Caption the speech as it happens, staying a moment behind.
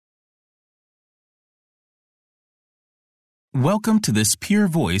Welcome to this Peer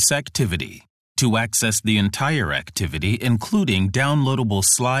Voice activity. To access the entire activity, including downloadable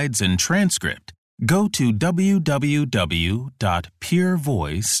slides and transcript, go to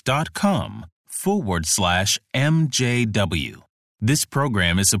www.peervoice.com/MJW. This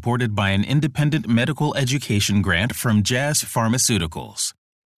program is supported by an independent medical education grant from Jazz Pharmaceuticals.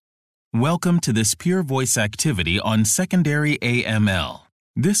 Welcome to this Peer Voice activity on secondary AML.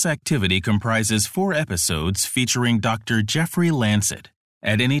 This activity comprises 4 episodes featuring Dr. Jeffrey Lancet.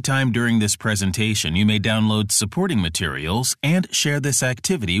 At any time during this presentation, you may download supporting materials and share this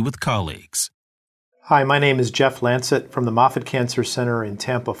activity with colleagues. Hi, my name is Jeff Lancet from the Moffitt Cancer Center in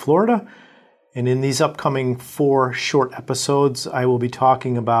Tampa, Florida. And in these upcoming 4 short episodes, I will be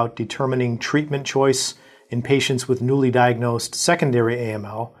talking about determining treatment choice in patients with newly diagnosed secondary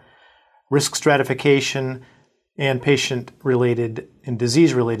AML, risk stratification, and patient-related and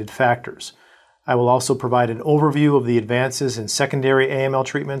disease-related factors. I will also provide an overview of the advances in secondary AML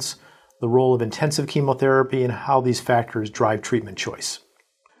treatments, the role of intensive chemotherapy, and how these factors drive treatment choice.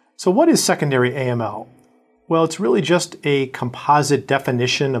 So what is secondary AML? Well, it's really just a composite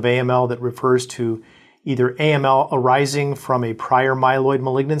definition of AML that refers to either AML arising from a prior myeloid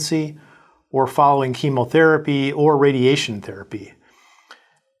malignancy or following chemotherapy or radiation therapy.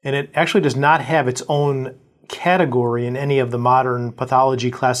 And it actually does not have its own category in any of the modern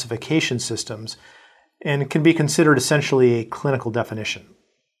pathology classification systems and can be considered essentially a clinical definition.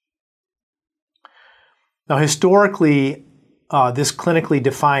 Now, historically, this clinically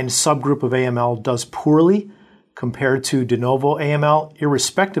defined subgroup of AML does poorly compared to de novo AML,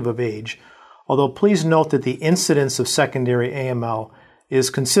 irrespective of age, although please note that the incidence of secondary AML is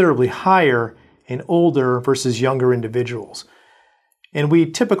considerably higher in older versus younger individuals. And we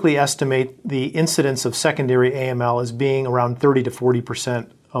typically estimate the incidence of secondary AML as being around 30 to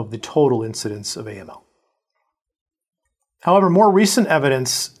 40% of the total incidence of AML. However, more recent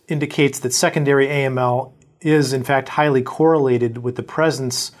evidence indicates that secondary AML is in fact highly correlated with the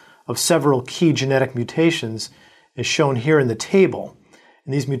presence of several key genetic mutations, as shown here in the table.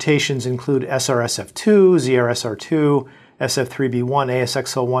 And these mutations include SRSF2, ZRSR2, SF3B1,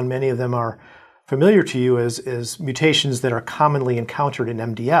 ASXL1. Many of them are familiar to you as mutations that are commonly encountered in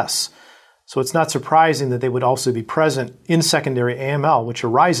MDS. So it's not surprising that they would also be present in secondary AML, which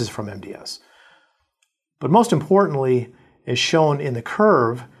arises from MDS. But most importantly, as shown in the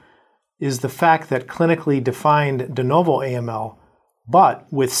curve, is the fact that clinically defined de novo AML, but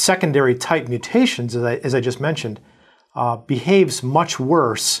with secondary type mutations, as I just mentioned, behaves much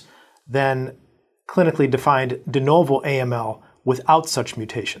worse than clinically defined de novo AML without such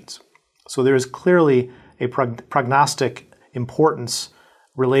mutations. So there is clearly a prognostic importance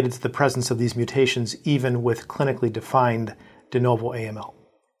related to the presence of these mutations, even with clinically defined de novo AML.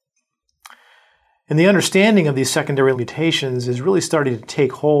 And the understanding of these secondary mutations is really starting to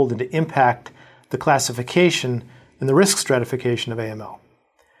take hold and to impact the classification and the risk stratification of AML.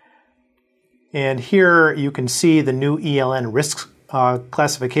 And here you can see the new ELN risk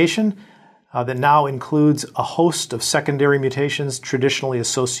classification that now includes a host of secondary mutations traditionally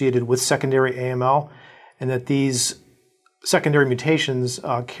associated with secondary AML, and that these secondary mutations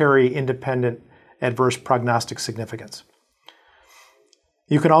carry independent adverse prognostic significance.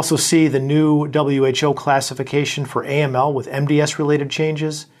 You can also see the new WHO classification for AML with MDS-related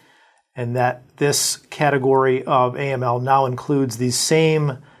changes, and that this category of AML now includes these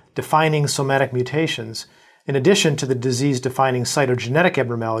same defining somatic mutations, in addition to the disease-defining cytogenetic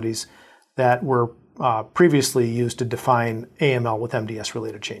abnormalities that were previously used to define AML with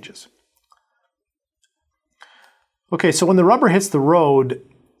MDS-related changes. Okay, so when the rubber hits the road,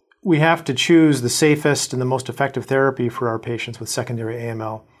 we have to choose the safest and the most effective therapy for our patients with secondary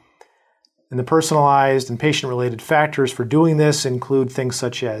AML. And the personalized and patient-related factors for doing this include things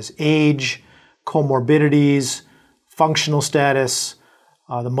such as age, comorbidities, functional status,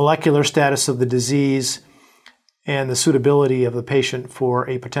 the molecular status of the disease, and the suitability of the patient for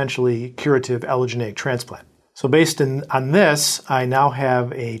a potentially curative allogeneic transplant. So based on this, I now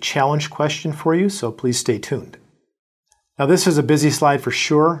have a challenge question for you, so please stay tuned. Now this is a busy slide for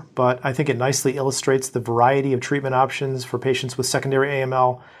sure, but I think it nicely illustrates the variety of treatment options for patients with secondary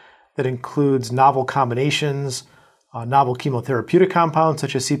AML that includes novel combinations, novel chemotherapeutic compounds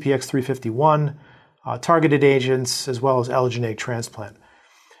such as CPX-351, targeted agents, as well as allogeneic transplant.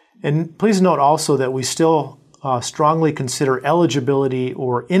 And please note also that we still strongly consider eligibility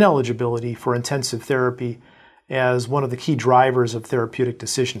or ineligibility for intensive therapy as one of the key drivers of therapeutic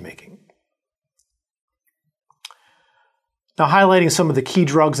decision-making. Now, highlighting some of the key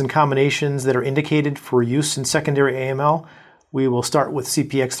drugs and combinations that are indicated for use in secondary AML, we will start with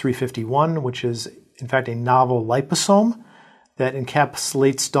CPX-351, which is in fact a novel liposome that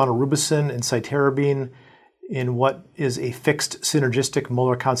encapsulates daunorubicin and cytarabine in what is a fixed synergistic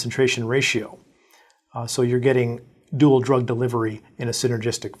molar concentration ratio. So you're getting dual drug delivery in a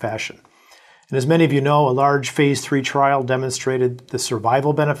synergistic fashion. And as many of you know, a large phase 3 trial demonstrated the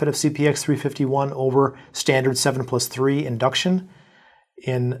survival benefit of CPX-351 over standard 7+3 induction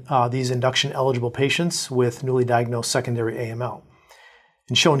in these induction-eligible patients with newly diagnosed secondary AML.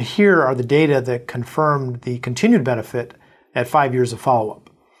 And shown here are the data that confirmed the continued benefit at 5 years of follow-up.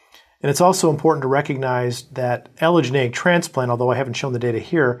 And it's also important to recognize that allogeneic transplant, although I haven't shown the data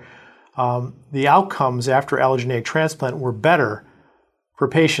here, the outcomes after allogeneic transplant were better for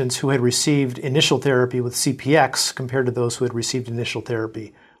patients who had received initial therapy with CPX compared to those who had received initial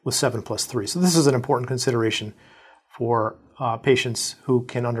therapy with 7+3. So this is an important consideration for patients who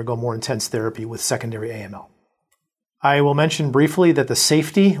can undergo more intense therapy with secondary AML. I will mention briefly that the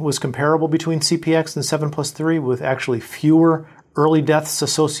safety was comparable between CPX and 7+3, with actually fewer early deaths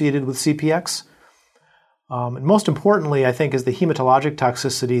associated with CPX. And most importantly, I think, is the hematologic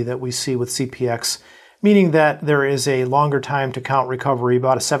toxicity that we see with CPX, meaning that there is a longer time to count recovery,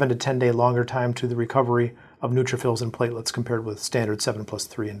 about a 7 to 10 day longer time to the recovery of neutrophils and platelets compared with standard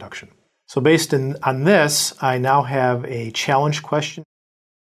 7+3 induction. So based on this, I now have a challenge question.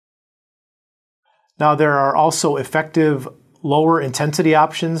 Now, there are also effective lower intensity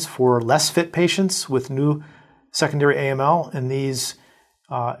options for less fit patients with new secondary AML, and these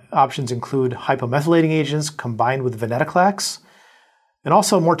options include hypomethylating agents combined with venetoclax, and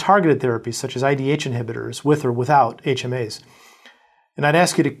also more targeted therapies such as IDH inhibitors with or without HMAs. And I'd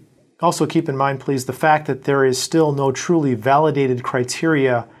ask you to also keep in mind, please, the fact that there is still no truly validated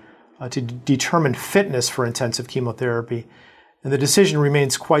criteria to determine fitness for intensive chemotherapy. And the decision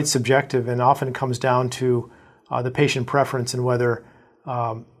remains quite subjective and often comes down to the patient preference and whether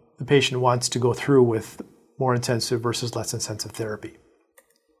the patient wants to go through with more intensive versus less intensive therapy.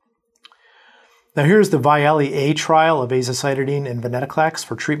 Now here's the VIALE-A trial of azacitidine and venetoclax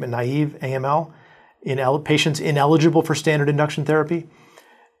for treatment-naive AML in patients ineligible for standard induction therapy.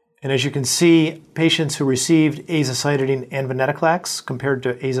 And as you can see, patients who received azacitidine and venetoclax compared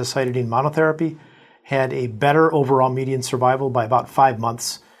to azacitidine monotherapy had a better overall median survival by about 5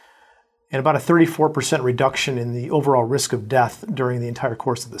 months and about a 34% reduction in the overall risk of death during the entire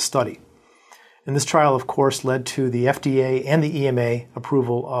course of the study. And this trial, of course, led to the FDA and the EMA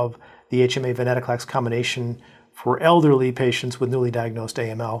approval of the HMA venetoclax combination for elderly patients with newly diagnosed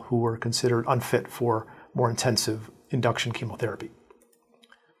AML who were considered unfit for more intensive induction chemotherapy.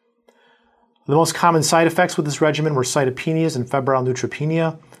 The most common side effects with this regimen were cytopenias and febrile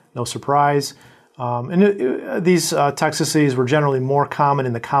neutropenia, no surprise. These toxicities were generally more common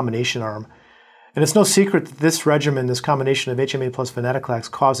in the combination arm. And it's no secret that this regimen, this combination of HMA plus venetoclax,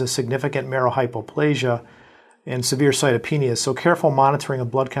 causes significant marrow hypoplasia and severe cytopenias. So careful monitoring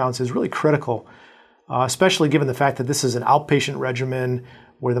of blood counts is really critical, especially given the fact that this is an outpatient regimen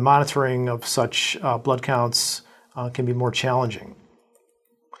where the monitoring of such blood counts can be more challenging.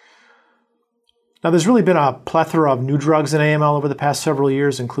 Now, there's really been a plethora of new drugs in AML over the past several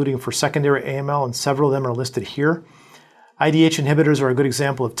years, including for secondary AML, and several of them are listed here. IDH inhibitors are a good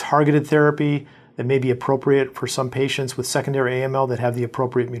example of targeted therapy that may be appropriate for some patients with secondary AML that have the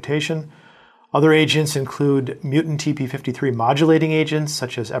appropriate mutation. Other agents include mutant TP53 modulating agents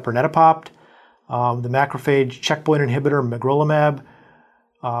such as eprinetapopt, the macrophage checkpoint inhibitor magrolimab,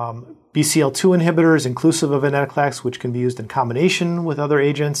 BCL2 inhibitors inclusive of venetoclax, which can be used in combination with other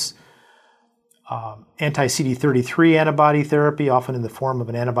agents, anti-CD33 antibody therapy, often in the form of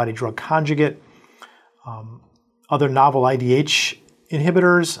an antibody drug conjugate, other novel IDH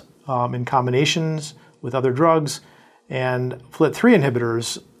inhibitors in combinations with other drugs, and FLT3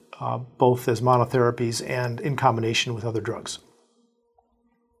 inhibitors, both as monotherapies and in combination with other drugs.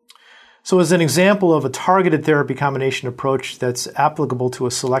 So as an example of a targeted therapy combination approach that's applicable to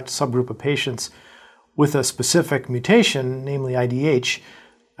a select subgroup of patients with a specific mutation, namely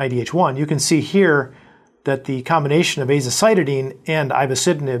IDH1, you can see here that the combination of azacitidine and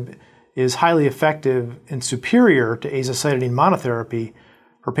ivosidenib is highly effective and superior to azacitidine monotherapy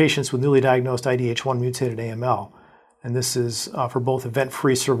for patients with newly diagnosed IDH1 mutated AML. And this is for both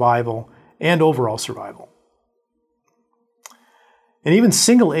event-free survival and overall survival. And even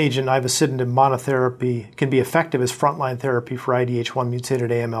single-agent ivosidenib monotherapy can be effective as frontline therapy for IDH1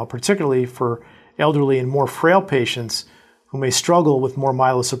 mutated AML, particularly for elderly and more frail patients who may struggle with more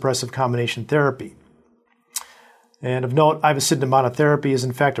myelosuppressive combination therapy. And of note, ivosidenib monotherapy is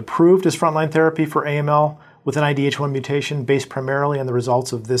in fact approved as frontline therapy for AML with an IDH1 mutation based primarily on the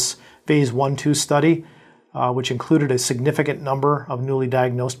results of this phase 1/2 study, which included a significant number of newly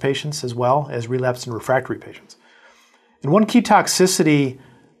diagnosed patients as well as relapsed and refractory patients. And one key toxicity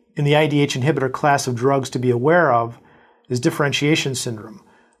in the IDH inhibitor class of drugs to be aware of is differentiation syndrome,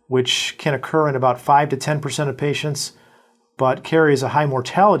 which can occur in about 5 to 10% of patients, but carries a high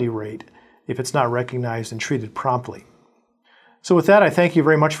mortality rate if it's not recognized and treated promptly. So with that, I thank you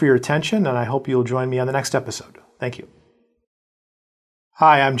very much for your attention, and I hope you'll join me on the next episode. Thank you.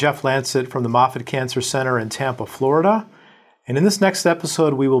 Hi, I'm Jeff Lancet from the Moffitt Cancer Center in Tampa, Florida, and in this next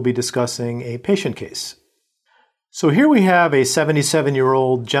episode, we will be discussing a patient case. So here we have a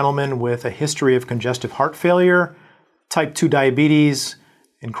 77-year-old gentleman with a history of congestive heart failure, type 2 diabetes,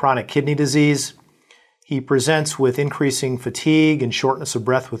 and chronic kidney disease. He presents with increasing fatigue and shortness of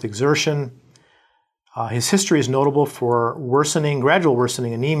breath with exertion. His history is notable for gradual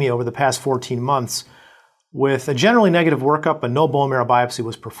worsening anemia over the past 14 months. With a generally negative workup, but no bone marrow biopsy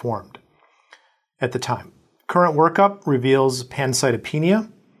was performed at the time. Current workup reveals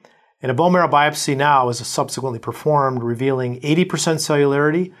pancytopenia, and a bone marrow biopsy now is subsequently performed, revealing 80%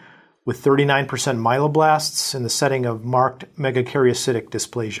 cellularity with 39% myeloblasts in the setting of marked megakaryocytic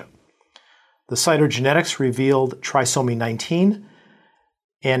dysplasia. The cytogenetics revealed trisomy 19,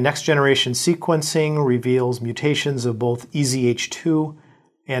 and next-generation sequencing reveals mutations of both EZH2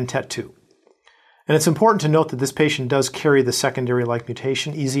 and TET2. And it's important to note that this patient does carry the secondary-like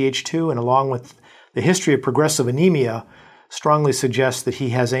mutation, EZH2, and along with the history of progressive anemia, strongly suggests that he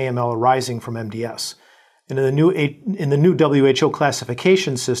has AML arising from MDS. And in the new WHO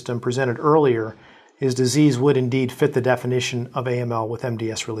classification system presented earlier, his disease would indeed fit the definition of AML with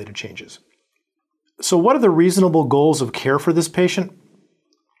MDS-related changes. So what are the reasonable goals of care for this patient?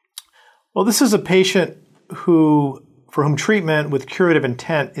 Well, this is a patient for whom treatment with curative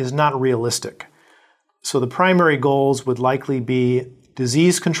intent is not realistic. So the primary goals would likely be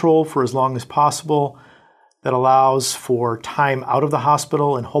disease control for as long as possible that allows for time out of the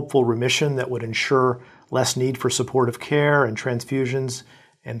hospital and hopeful remission that would ensure less need for supportive care and transfusions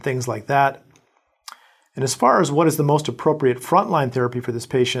and things like that. And as far as what is the most appropriate frontline therapy for this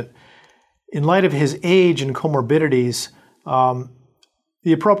patient, in light of his age and comorbidities,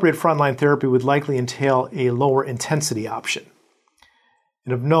 the appropriate frontline therapy would likely entail a lower intensity option.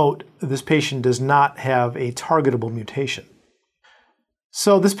 And of note, this patient does not have a targetable mutation.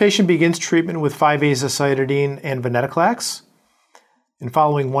 So this patient begins treatment with 5-azacitidine and venetoclax. And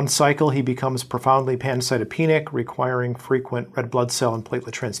following one cycle, he becomes profoundly pancytopenic, requiring frequent red blood cell and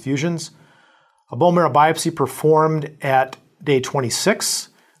platelet transfusions. A bone marrow biopsy performed at day 26,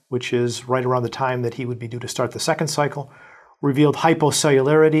 which is right around the time that he would be due to start the second cycle, revealed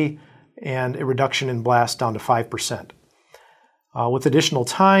hypocellularity and a reduction in blasts down to 5%. With additional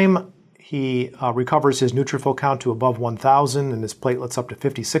time, he recovers his neutrophil count to above 1,000 and his platelets up to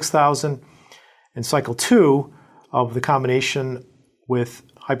 56,000. In cycle 2 of the combination with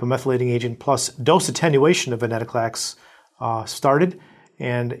hypomethylating agent plus dose attenuation of venetoclax started,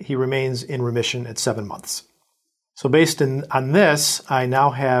 and he remains in remission at 7 months. So based on this, I now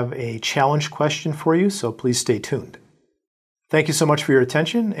have a challenge question for you, so please stay tuned. Thank you so much for your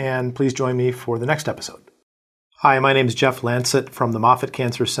attention, and please join me for the next episode. Hi, my name is Jeff Lancet from the Moffitt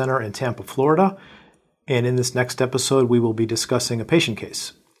Cancer Center in Tampa, Florida, and in this next episode we will be discussing a patient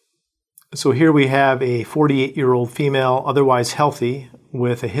case. So here we have a 48-year-old female, otherwise healthy,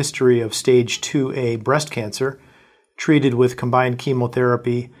 with a history of stage 2A breast cancer, treated with combined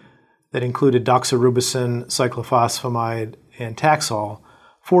chemotherapy that included doxorubicin, cyclophosphamide, and Taxol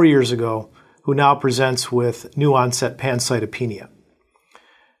 4 years ago, who now presents with new-onset pancytopenia.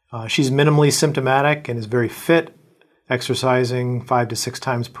 She's minimally symptomatic and is very fit, exercising 5 to 6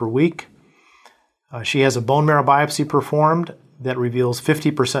 times per week. She has a bone marrow biopsy performed that reveals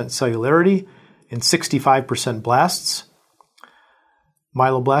 50% cellularity and 65% blasts.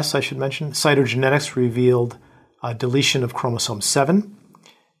 Myeloblasts, I should mention. Cytogenetics revealed deletion of chromosome 7,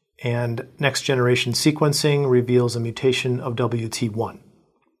 and next-generation sequencing reveals a mutation of WT1.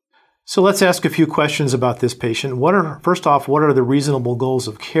 So let's ask a few questions about this patient. First off, what are the reasonable goals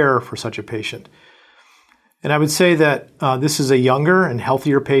of care for such a patient? And I would say that this is a younger and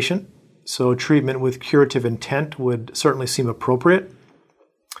healthier patient, so treatment with curative intent would certainly seem appropriate.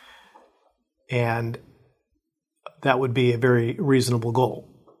 And that would be a very reasonable goal.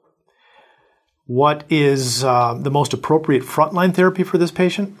 What is the most appropriate frontline therapy for this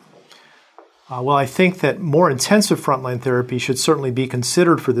patient? Well, I think that more intensive frontline therapy should certainly be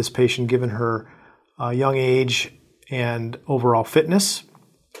considered for this patient given her young age and overall fitness,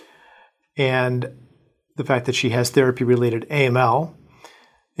 and the fact that she has therapy-related AML.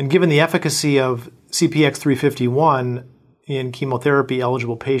 And given the efficacy of CPX-351 in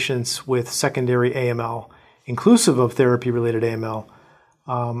chemotherapy-eligible patients with secondary AML, inclusive of therapy-related AML,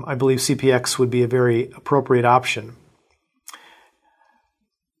 I believe CPX would be a very appropriate option.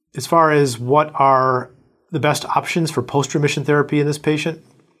 As far as what are the best options for post-remission therapy in this patient,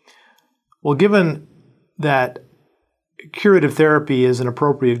 well, given that curative therapy is an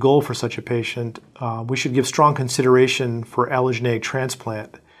appropriate goal for such a patient, we should give strong consideration for allogeneic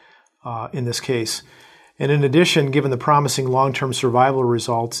transplant in this case. And in addition, given the promising long-term survival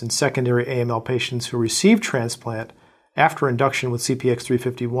results in secondary AML patients who receive transplant after induction with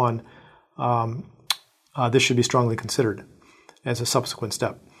CPX-351, this should be strongly considered as a subsequent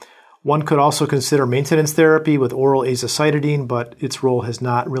step. One could also consider maintenance therapy with oral azacitidine, but its role has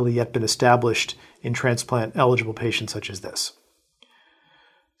not really yet been established in transplant-eligible patients such as this.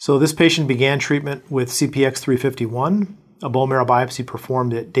 So this patient began treatment with CPX-351. A bone marrow biopsy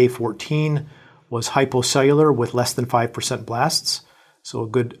performed at day 14 was hypocellular with less than 5% blasts, so a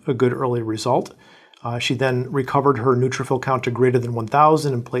good early result. She then recovered her neutrophil count to greater than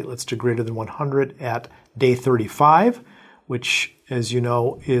 1,000 and platelets to greater than 100 at day 35, which, as you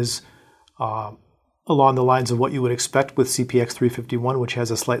know, is along the lines of what you would expect with CPX-351, which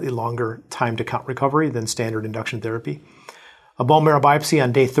has a slightly longer time to count recovery than standard induction therapy. A bone marrow biopsy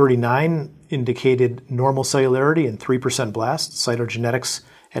on day 39 indicated normal cellularity and 3% blasts. Cytogenetics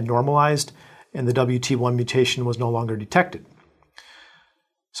had normalized, and the WT1 mutation was no longer detected.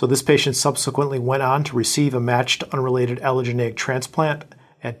 So this patient subsequently went on to receive a matched unrelated allogeneic transplant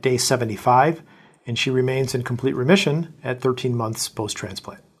at day 75, and she remains in complete remission at 13 months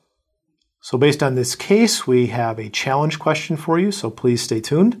post-transplant. So based on this case, we have a challenge question for you, so please stay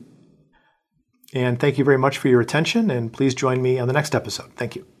tuned. And thank you very much for your attention, and please join me on the next episode.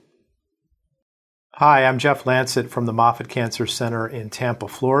 Thank you. Hi, I'm Jeff Lancet from the Moffitt Cancer Center in Tampa,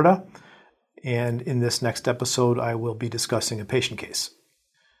 Florida. And in this next episode, I will be discussing a patient case.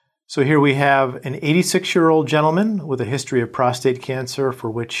 So here we have an 86-year-old gentleman with a history of prostate cancer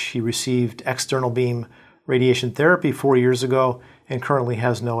for which he received external beam radiation therapy 4 years ago and currently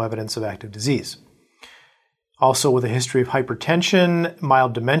has no evidence of active disease. Also with a history of hypertension,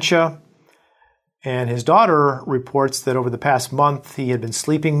 mild dementia, and his daughter reports that over the past month he had been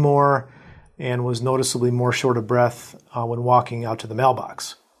sleeping more and was noticeably more short of breath when walking out to the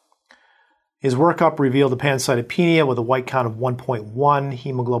mailbox. His workup revealed a pancytopenia with a white count of 1.1,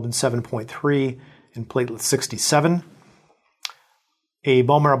 hemoglobin 7.3, and platelets 67. A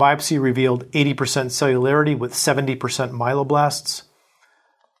bone marrow biopsy revealed 80% cellularity with 70% myeloblasts.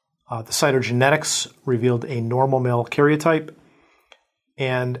 The cytogenetics revealed a normal male karyotype,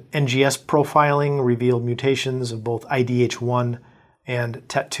 and NGS profiling revealed mutations of both IDH1 and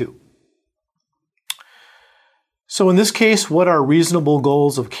TET2. So in this case, what are reasonable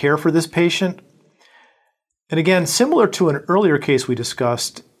goals of care for this patient? And again, similar to an earlier case we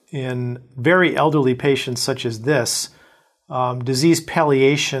discussed, in very elderly patients such as this, disease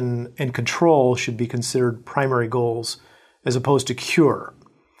palliation and control should be considered primary goals as opposed to cure,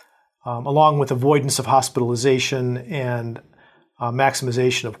 along with avoidance of hospitalization and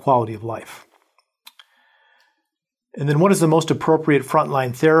maximization of quality of life. And then what is the most appropriate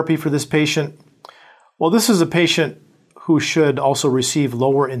frontline therapy for this patient? Well, this is a patient who should also receive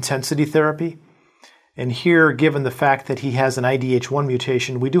lower intensity therapy. And here, given the fact that he has an IDH1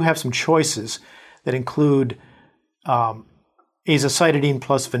 mutation, we do have some choices that include azacitidine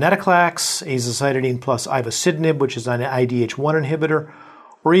plus venetoclax, azacitidine plus ivosidenib, which is an IDH1 inhibitor,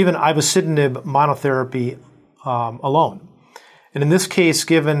 or even ivosidenib monotherapy alone. And in this case,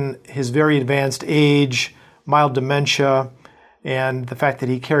 given his very advanced age, mild dementia, and the fact that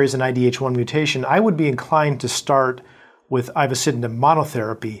he carries an IDH1 mutation, I would be inclined to start with ivosidenib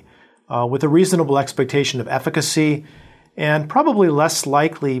monotherapy with a reasonable expectation of efficacy and probably less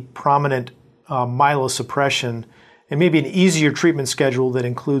likely prominent myelosuppression, and maybe an easier treatment schedule that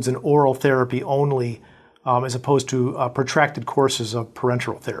includes an oral therapy only as opposed to protracted courses of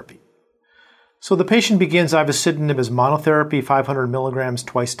parenteral therapy. So the patient begins ivosidenib as monotherapy, 500 milligrams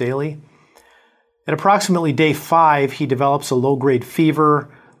twice daily. At approximately day 5, he develops a low-grade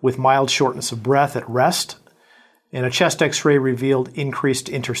fever with mild shortness of breath at rest, and a chest x-ray revealed increased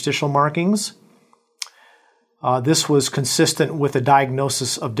interstitial markings. This was consistent with a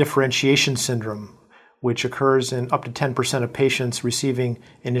diagnosis of differentiation syndrome, which occurs in up to 10% of patients receiving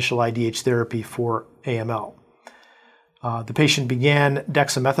initial IDH therapy for AML. The patient began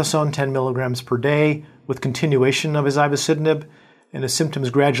dexamethasone 10 milligrams per day with continuation of his ivosidenib, and his symptoms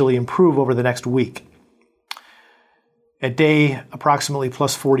gradually improve over the next week. At day approximately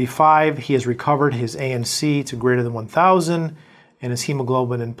plus 45, he has recovered his ANC to greater than 1,000, and his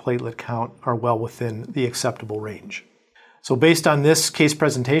hemoglobin and platelet count are well within the acceptable range. So based on this case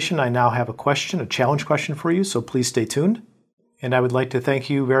presentation, I now have a challenge question for you, so please stay tuned. And I would like to thank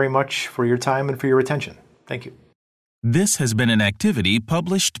you very much for your time and for your attention. Thank you. This has been an activity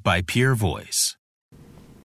published by Peer Voice.